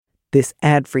This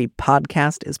ad-free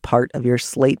podcast is part of your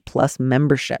Slate Plus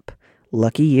membership.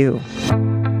 Lucky you.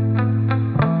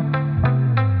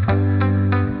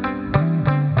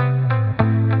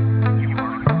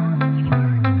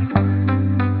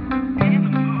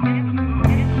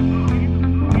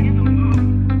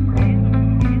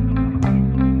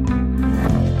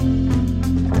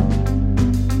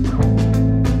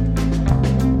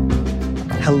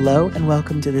 Hello and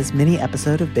welcome to this mini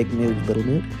episode of Big Mood, Little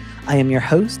Mood. I am your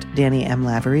host, Danny M.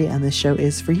 Lavery, and this show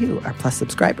is for you, our Plus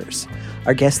subscribers.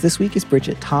 Our guest this week is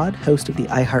Bridget Todd, host of the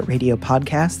iHeartRadio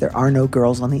podcast, There Are No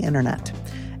Girls on the Internet.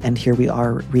 And here we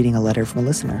are reading a letter from a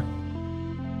listener.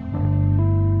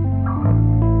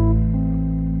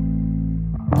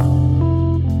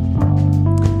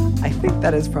 I think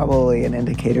that is probably an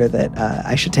indicator that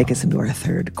I should take us into our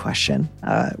third question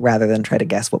rather than try to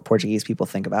guess what Portuguese people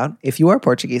think about. If you are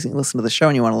Portuguese and you listen to the show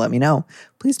and you want to let me know,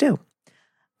 please do.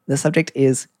 The subject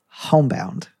is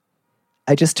homebound.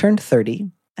 I just turned 30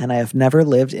 and I have never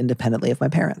lived independently of my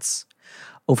parents.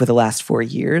 Over the last 4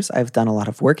 years, I've done a lot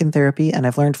of work in therapy and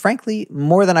I've learned, frankly,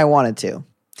 more than I wanted to.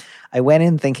 I went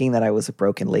in thinking that I was a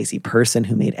broken, lazy person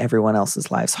who made everyone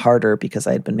else's lives harder because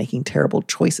I had been making terrible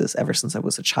choices ever since I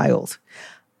was a child.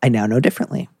 I now know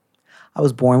differently. I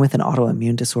was born with an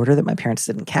autoimmune disorder that my parents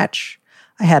didn't catch.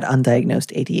 I had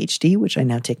undiagnosed ADHD, which I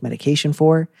now take medication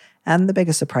for. And the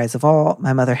biggest surprise of all,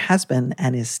 my mother has been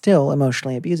and is still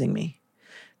emotionally abusing me.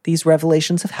 These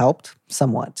revelations have helped,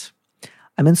 somewhat.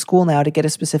 I'm in school now to get a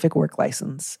specific work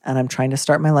license, and I'm trying to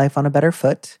start my life on a better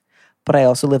foot, but I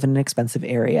also live in an expensive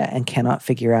area and cannot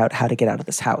figure out how to get out of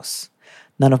this house.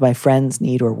 None of my friends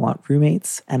need or want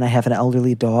roommates, and I have an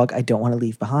elderly dog I don't want to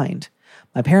leave behind.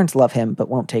 My parents love him, but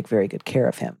won't take very good care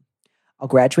of him. I'll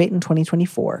graduate in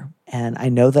 2024, and I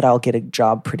know that I'll get a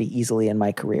job pretty easily in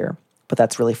my career, but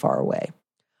that's really far away.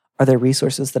 Are there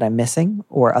resources that I'm missing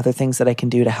or other things that I can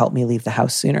do to help me leave the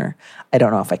house sooner? I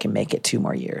don't know if I can make it 2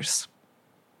 more years.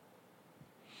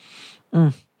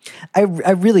 I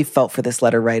really felt for this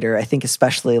letter writer. I think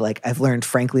especially I've learned,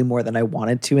 frankly, more than I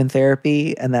wanted to in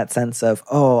therapy, and that sense of,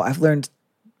 I've learned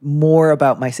more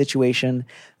about my situation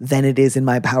than it is in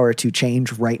my power to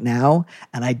change right now,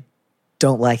 and I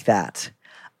don't like that.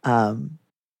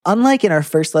 Unlike in our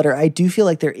first letter, I do feel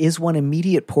like there is one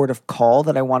immediate port of call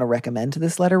that I want to recommend to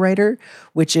this letter writer,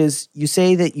 which is you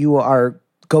say that you are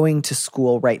going to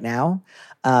school right now,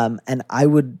 and I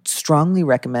would strongly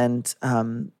recommend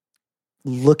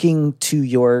looking to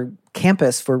your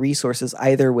campus for resources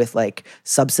either with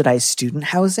subsidized student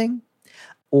housing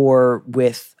or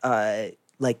with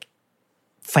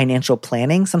financial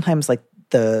planning. Sometimes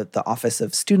the Office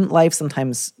of Student Life,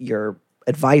 sometimes your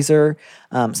advisor,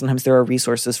 sometimes there are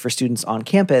resources for students on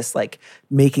campus,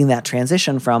 making that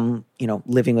transition from,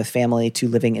 living with family to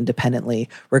living independently,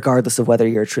 regardless of whether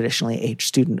you're a traditionally aged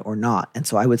student or not. And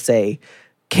so I would say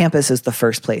campus is the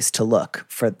first place to look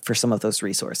for some of those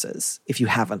resources if you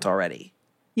haven't already.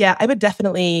 Yeah, I would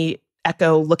definitely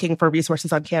echo looking for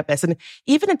resources on campus. And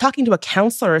even in talking to a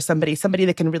counselor or somebody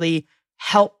that can really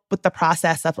help with the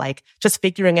process of just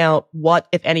figuring out what,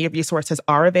 if any, resources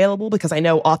are available, because I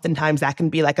know oftentimes that can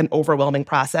be an overwhelming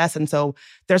process. And so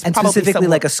there's and probably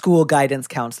specifically a school guidance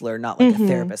counselor, not a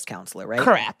therapist counselor, right?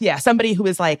 Correct. Yeah, somebody who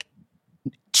is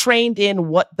trained in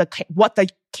what the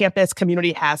campus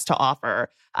community has to offer,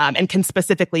 and can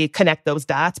specifically connect those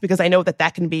dots, because I know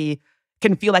that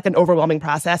can feel like an overwhelming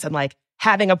process, and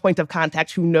having a point of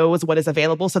contact who knows what is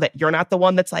available so that you're not the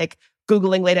one that's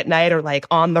Googling late at night or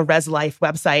on the Res Life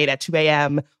website at 2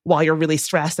 a.m. while you're really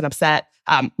stressed and upset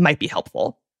might be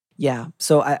helpful. Yeah.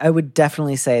 So I would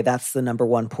definitely say that's the number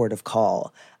one port of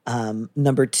call.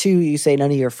 Number 2, you say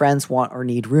none of your friends want or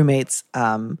need roommates.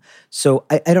 So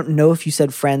I don't know if you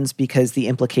said friends because the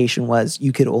implication was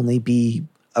you could only be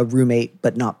a roommate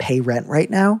but not pay rent right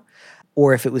now,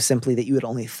 or if it was simply that you had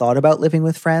only thought about living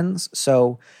with friends.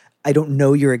 So I don't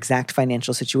know your exact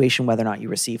financial situation, whether or not you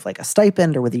receive a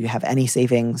stipend or whether you have any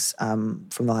savings from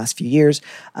the last few years.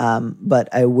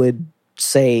 But I would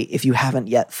say if you haven't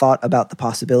yet thought about the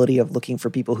possibility of looking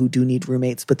for people who do need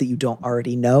roommates but that you don't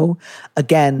already know,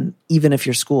 again, even if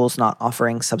your school's not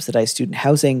offering subsidized student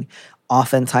housing,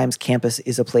 oftentimes campus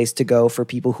is a place to go for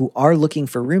people who are looking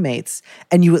for roommates,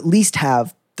 and you at least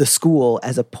have the school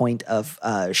as a point of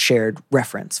shared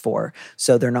reference for.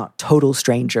 So they're not total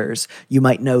strangers. You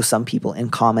might know some people in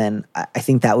common. I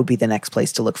think that would be the next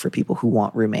place to look for people who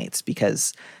want roommates,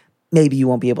 because maybe you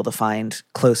won't be able to find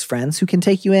close friends who can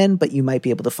take you in, but you might be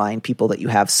able to find people that you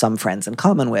have some friends in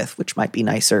common with, which might be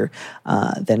nicer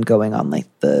than going on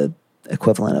the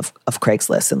equivalent of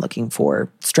Craigslist and looking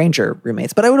for stranger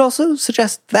roommates. But I would also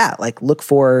suggest that, look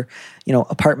for,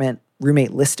 apartment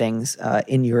roommate listings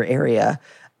in your area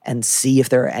and see if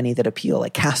there are any that appeal,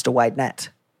 like cast a wide net.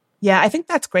 Yeah, I think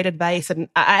that's great advice. And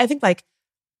I think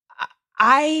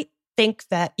I think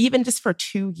that even just for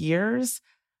 2 years,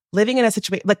 living in a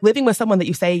situation, like living with someone that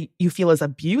you say you feel is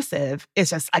abusive is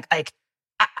just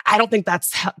I don't think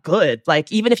that's good.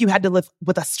 Like, even if you had to live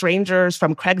with strangers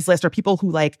from Craigslist or people who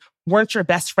like weren't your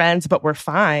best friends, but were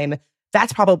fine,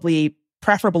 that's probably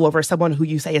preferable over someone who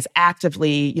you say is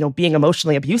actively, being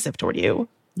emotionally abusive toward you.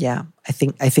 Yeah, I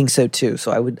think so too.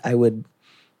 So I would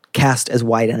cast as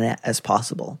wide a net as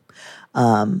possible.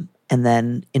 And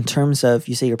then in terms of,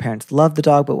 you say your parents love the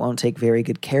dog but won't take very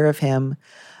good care of him.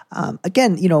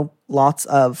 Again, lots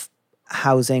of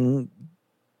housing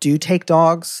do take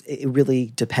dogs. It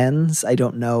really depends. I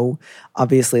don't know,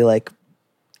 obviously, like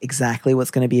exactly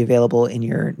what's going to be available in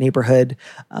your neighborhood.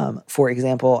 For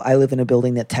example, I live in a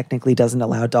building that technically doesn't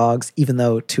allow dogs, even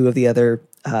though 2 of the other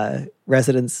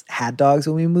residents had dogs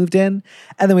when we moved in.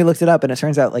 And then we looked it up, and it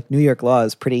turns out like New York law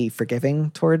is pretty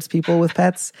forgiving towards people with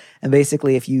pets. And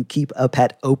basically, if you keep a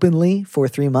pet openly for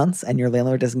 3 months and your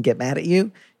landlord doesn't get mad at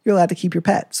you, you're allowed to keep your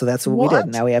pet. So that's what we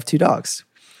did. Now we have 2 dogs.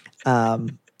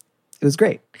 It was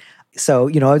great. So,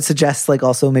 I would suggest like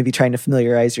also maybe trying to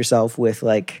familiarize yourself with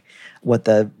like what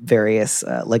the various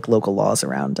like local laws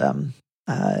around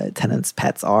tenants'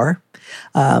 pets are.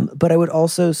 But I would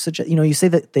also suggest, you say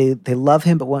that they love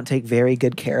him but won't take very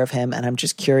good care of him. And I'm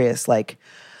just curious, like,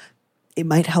 it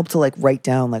might help to like write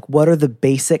down like what are the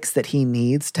basics that he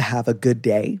needs to have a good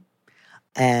day,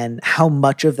 and how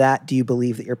much of that do you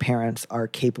believe that your parents are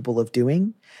capable of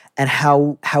doing, and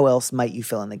how else might you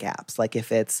fill in the gaps? Like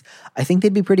if it's, I think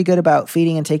they'd be pretty good about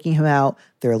feeding and taking him out,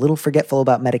 they're a little forgetful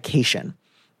about medication,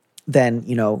 then,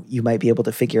 you might be able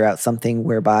to figure out something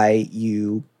whereby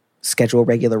you schedule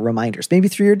regular reminders, maybe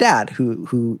through your dad,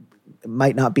 who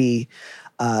might not be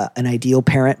an ideal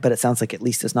parent, but it sounds like at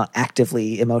least is not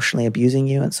actively emotionally abusing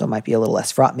you, and so it might be a little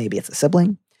less fraught. Maybe it's a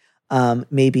sibling.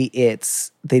 Maybe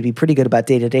they'd be pretty good about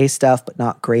day-to-day stuff, but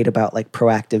not great about like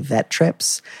proactive vet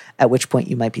trips, at which point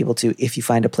you might be able to, if you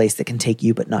find a place that can take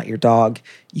you but not your dog,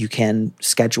 you can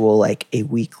schedule like a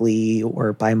weekly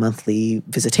or bi-monthly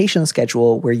visitation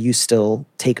schedule where you still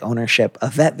take ownership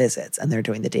of vet visits and they're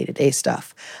doing the day-to-day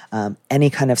stuff. Any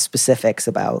kind of specifics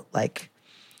about like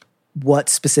what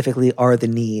specifically are the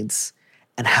needs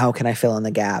and how can I fill in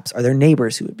the gaps? Are there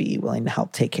neighbors who would be willing to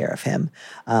help take care of him?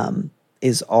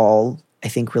 Is all, I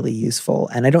think, really useful.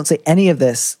 And I don't say any of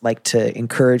this like to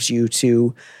encourage you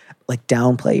to like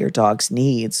downplay your dog's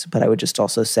needs, but I would just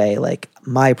also say like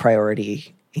my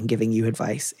priority in giving you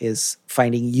advice is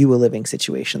finding you a living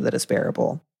situation that is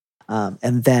bearable.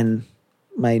 And then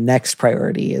my next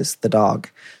priority is the dog.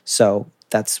 So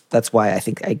that's why I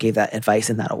think I gave that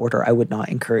advice in that order. I would not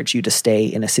encourage you to stay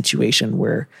in a situation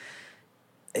where,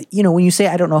 when you say,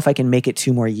 I don't know if I can make it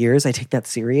 2 more years, I take that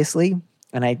seriously.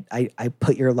 And I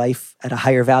put your life at a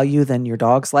higher value than your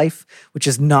dog's life, which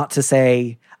is not to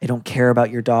say I don't care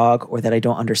about your dog or that I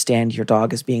don't understand your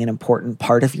dog as being an important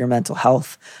part of your mental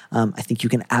health. I think you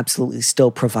can absolutely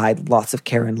still provide lots of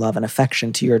care and love and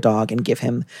affection to your dog and give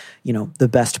him, the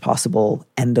best possible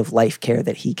end of life care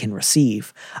that he can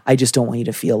receive. I just don't want you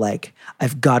to feel like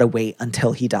I've got to wait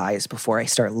until he dies before I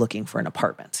start looking for an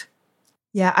apartment.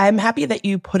 Yeah, I'm happy that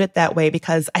you put it that way,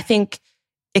 because I think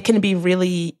it can be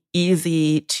really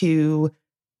easy to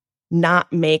not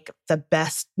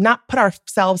put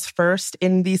ourselves first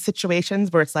in these situations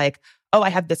where it's like, oh, I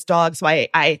have this dog, so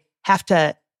I have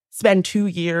to spend 2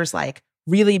 years like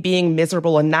really being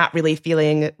miserable and not really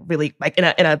feeling really like in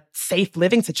a safe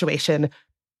living situation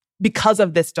because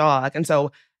of this dog. And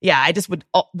so, yeah, I just would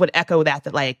echo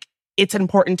that like it's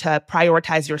important to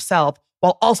prioritize yourself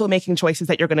while also making choices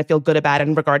that you're going to feel good about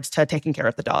in regards to taking care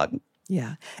of the dog.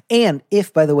 Yeah. And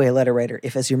if, by the way, letter writer,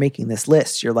 if as you're making this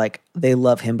list, you're like, they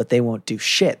love him, but they won't do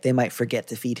shit. They might forget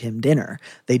to feed him dinner.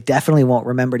 They definitely won't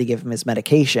remember to give him his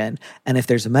medication. And if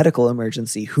there's a medical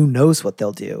emergency, who knows what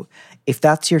they'll do? If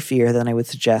that's your fear, then I would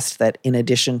suggest that in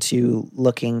addition to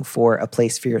looking for a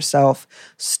place for yourself,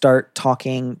 start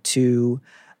talking to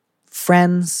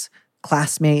friends,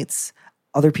 classmates,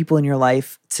 other people in your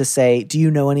life to say, do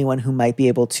you know anyone who might be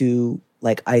able to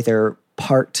like either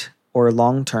part or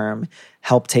long-term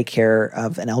help take care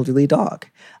of an elderly dog?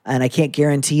 And I can't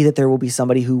guarantee that there will be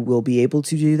somebody who will be able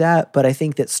to do that, but I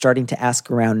think that starting to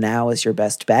ask around now is your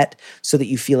best bet so that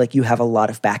you feel like you have a lot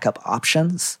of backup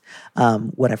options,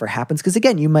 whatever happens. Because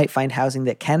again, you might find housing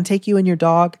that can take you and your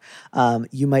dog.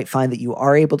 You might find that you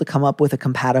are able to come up with a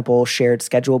compatible shared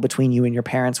schedule between you and your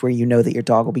parents where you know that your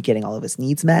dog will be getting all of his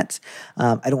needs met.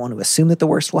 I don't want to assume that the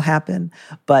worst will happen,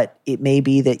 but it may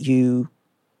be that you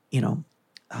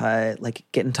like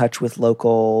get in touch with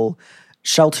local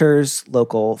shelters,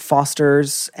 local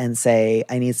fosters, and say,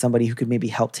 I need somebody who could maybe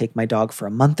help take my dog for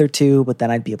a month or two, but then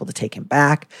I'd be able to take him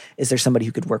back. Is there somebody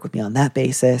who could work with me on that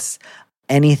basis?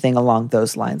 Anything along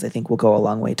those lines, I think, will go a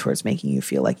long way towards making you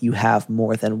feel like you have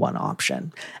more than one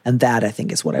option. And that, I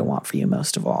think, is what I want for you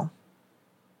most of all.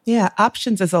 Yeah,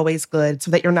 options is always good so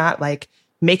that you're not like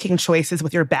making choices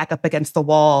with your back up against the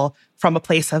wall from a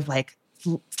place of like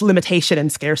limitation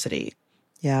and scarcity.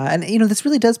 Yeah. And, this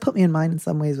really does put me in mind in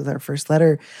some ways with our first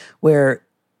letter, where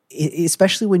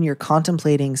especially when you're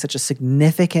contemplating such a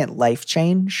significant life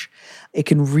change, it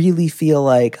can really feel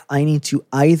like I need to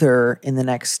either in the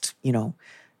next,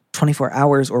 24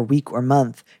 hours or week or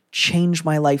month, change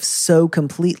my life so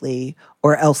completely,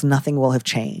 or else nothing will have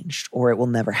changed, or it will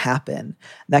never happen.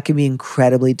 That can be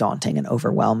incredibly daunting and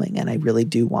overwhelming. And I really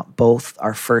do want both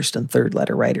our first and third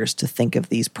letter writers to think of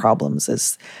these problems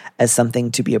as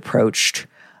something to be approached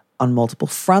on multiple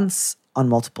fronts, on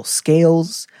multiple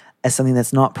scales, as something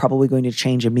that's not probably going to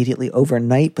change immediately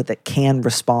overnight, but that can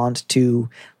respond to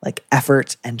like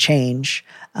effort and change,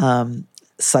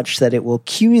 such that it will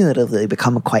cumulatively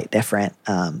become quite different,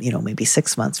 maybe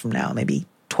 6 months from now, maybe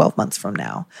 12 months from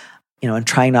now, and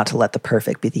trying not to let the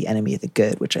perfect be the enemy of the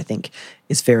good, which I think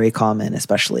is very common,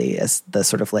 especially as the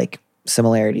sort of like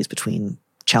similarities between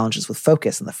challenges with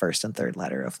focus in the first and third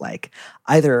letter of like,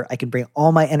 either I can bring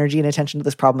all my energy and attention to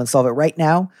this problem and solve it right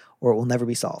now, or it will never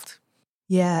be solved.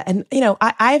 Yeah. And,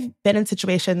 I've been in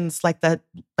situations like the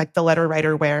letter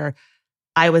writer where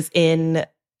I was in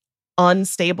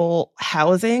unstable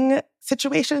housing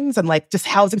situations and like just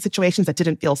housing situations that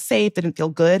didn't feel safe, didn't feel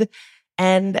good.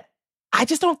 And I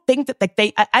just don't think that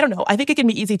like I don't know. I think it can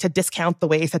be easy to discount the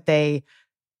ways that they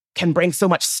can bring so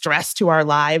much stress to our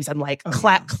lives and like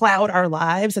cloud our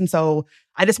lives. And so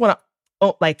I just want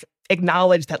to like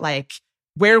acknowledge that like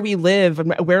where we live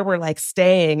and where we're like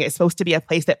staying is supposed to be a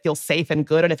place that feels safe and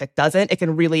good. And if it doesn't, it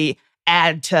can really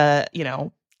add to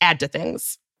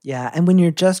things. Yeah. And when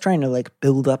you're just trying to like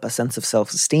build up a sense of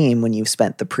self-esteem, when you've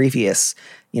spent the previous,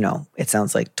 it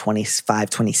sounds like 25,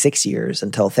 26 years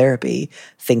until therapy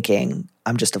thinking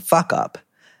I'm just a fuck up,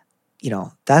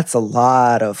 that's a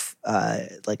lot of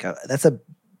that's a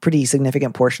pretty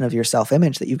significant portion of your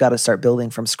self-image that you've got to start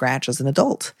building from scratch as an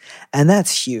adult. And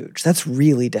that's huge. That's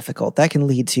really difficult. That can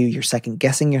lead to your second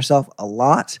guessing yourself a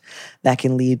lot. That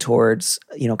can lead towards,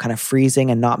 kind of freezing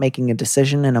and not making a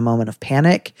decision in a moment of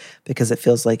panic because it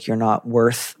feels like you're not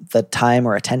worth the time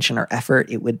or attention or effort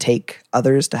it would take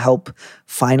others to help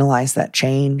finalize that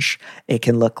change. It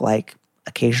can look like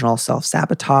occasional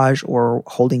self-sabotage or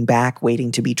holding back,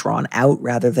 waiting to be drawn out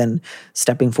rather than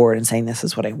stepping forward and saying, this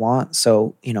is what I want.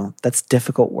 So, that's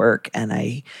difficult work. And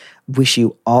I wish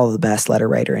you all the best, letter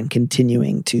writer, and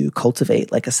continuing to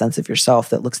cultivate like a sense of yourself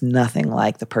that looks nothing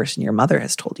like the person your mother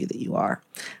has told you that you are.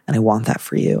 And I want that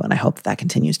for you. And I hope that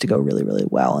continues to go really, really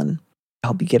well. And I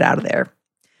hope you get out of there.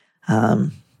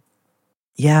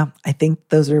 Yeah, I think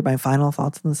those are my final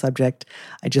thoughts on the subject.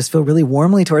 I just feel really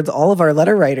warmly towards all of our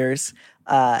letter writers.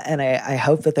 And I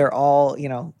hope that they're all,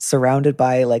 surrounded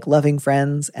by like loving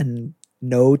friends and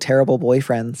no terrible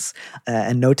boyfriends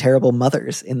and no terrible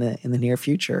mothers in the near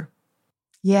future.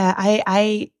 Yeah,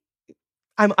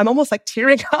 I'm almost like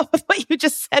tearing up with what you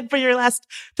just said for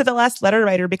the last letter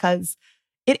writer, because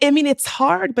it's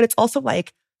hard, but it's also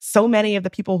like so many of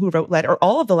the people who wrote or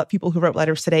all of the people who wrote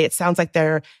letters today, it sounds like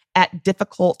they're at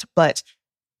difficult, but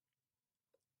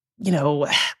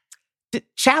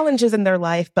challenges in their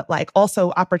life, but like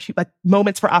also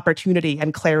moments for opportunity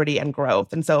and clarity and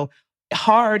growth. And so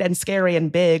hard and scary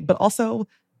and big, but also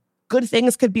good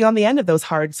things could be on the end of those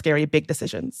hard, scary, big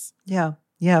decisions. Yeah.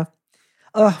 Yeah.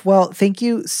 Well, thank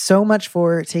you so much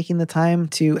for taking the time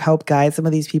to help guide some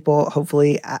of these people,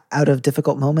 hopefully out of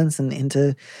difficult moments and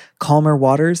into calmer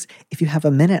waters. If you have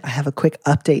a minute, I have a quick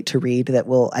update to read that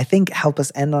will, I think, help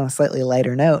us end on a slightly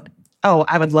lighter note. Oh,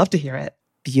 I would love to hear it.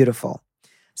 Beautiful.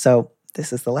 So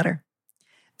this is the letter.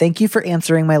 Thank you for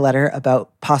answering my letter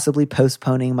about possibly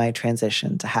postponing my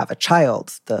transition to have a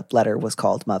child. The letter was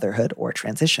called Motherhood or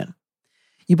Transition.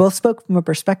 You both spoke from a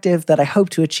perspective that I hope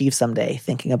to achieve someday,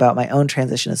 thinking about my own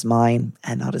transition as mine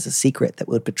and not as a secret that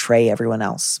would betray everyone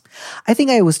else. I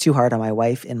think I was too hard on my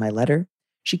wife in my letter.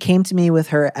 She came to me with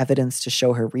her evidence to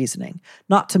show her reasoning,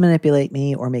 not to manipulate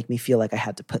me or make me feel like I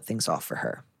had to put things off for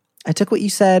her. I took what you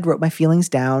said, wrote my feelings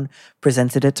down,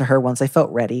 presented it to her once I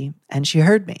felt ready, and she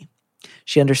heard me.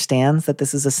 She understands that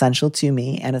this is essential to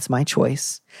me and it's my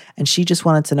choice, and she just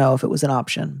wanted to know if it was an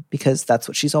option because that's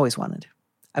what she's always wanted.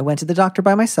 I went to the doctor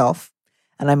by myself,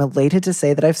 and I'm elated to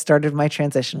say that I've started my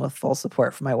transition with full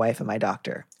support from my wife and my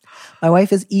doctor. My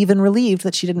wife is even relieved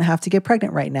that she didn't have to get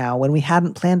pregnant right now when we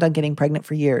hadn't planned on getting pregnant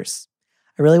for years.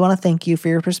 I really want to thank you for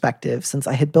your perspective, since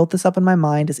I had built this up in my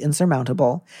mind as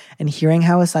insurmountable, and hearing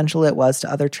how essential it was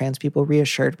to other trans people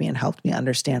reassured me and helped me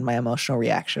understand my emotional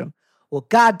reaction. Well,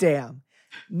 goddamn.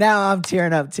 Now I'm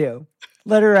tearing up too.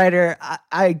 Letter writer,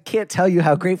 I can't tell you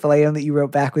how grateful I am that you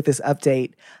wrote back with this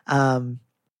update.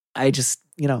 I just,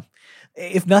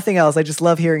 if nothing else, I just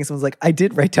love hearing someone's like, I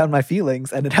did write down my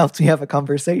feelings and it helped me have a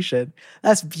conversation.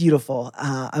 That's beautiful.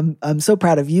 I'm so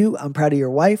proud of you. I'm proud of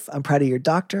your wife. I'm proud of your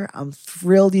doctor. I'm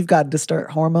thrilled you've gotten to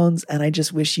start hormones, and I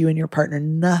just wish you and your partner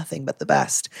nothing but the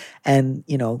best. And,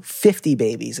 50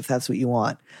 babies, if that's what you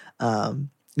want, in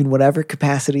whatever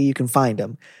capacity you can find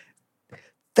them.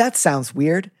 That sounds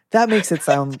weird. That makes it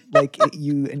sound like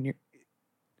you and your,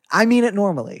 I mean it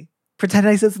normally. Pretend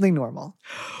I said something normal.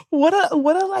 What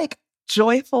a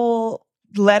joyful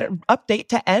update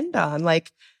to end on.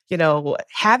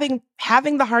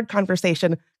 Having the hard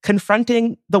conversation,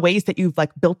 confronting the ways that you've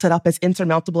built it up as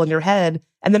insurmountable in your head,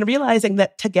 and then realizing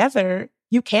that together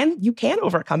you can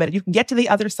overcome it. You can get to the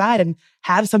other side and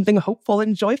have something hopeful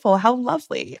and joyful. How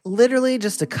lovely. Literally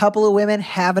just a couple of women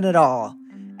having it all.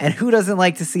 And who doesn't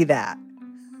like to see that?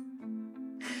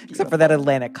 Except for that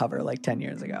Atlantic cover 10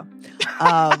 years ago.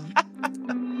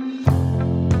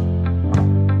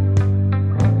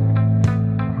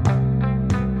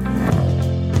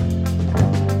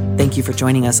 Thank you for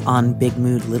joining us on Big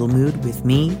Mood, Little Mood with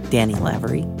me, Danny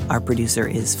Lavery. Our producer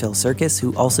is Phil Circus,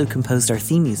 who also composed our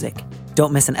theme music.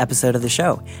 Don't miss an episode of the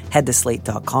show. Head to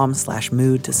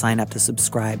slate.com/mood to sign up to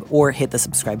subscribe, or hit the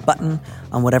subscribe button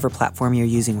on whatever platform you're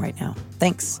using right now.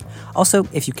 Thanks. Also,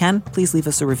 if you can, please leave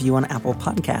us a review on Apple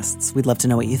Podcasts. We'd love to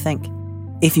know what you think.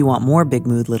 If you want more Big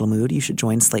Mood, Little Mood, you should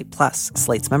join Slate Plus,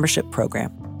 Slate's membership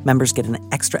program. Members get an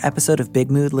extra episode of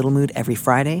Big Mood, Little Mood every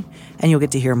Friday, and you'll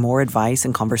get to hear more advice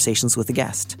and conversations with a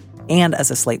guest. And as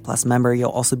a Slate Plus member, you'll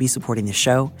also be supporting the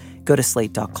show. Go to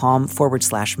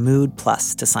slate.com/mood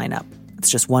plus to sign up. It's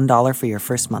just $1 for your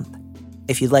first month.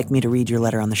 If you'd like me to read your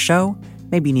letter on the show,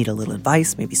 maybe you need a little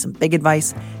advice, maybe some big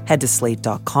advice, head to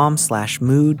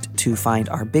slate.com/mood to find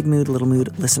our Big Mood, Little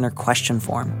Mood listener question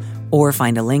form, or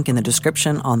find a link in the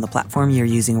description on the platform you're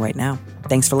using right now.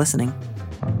 Thanks for listening.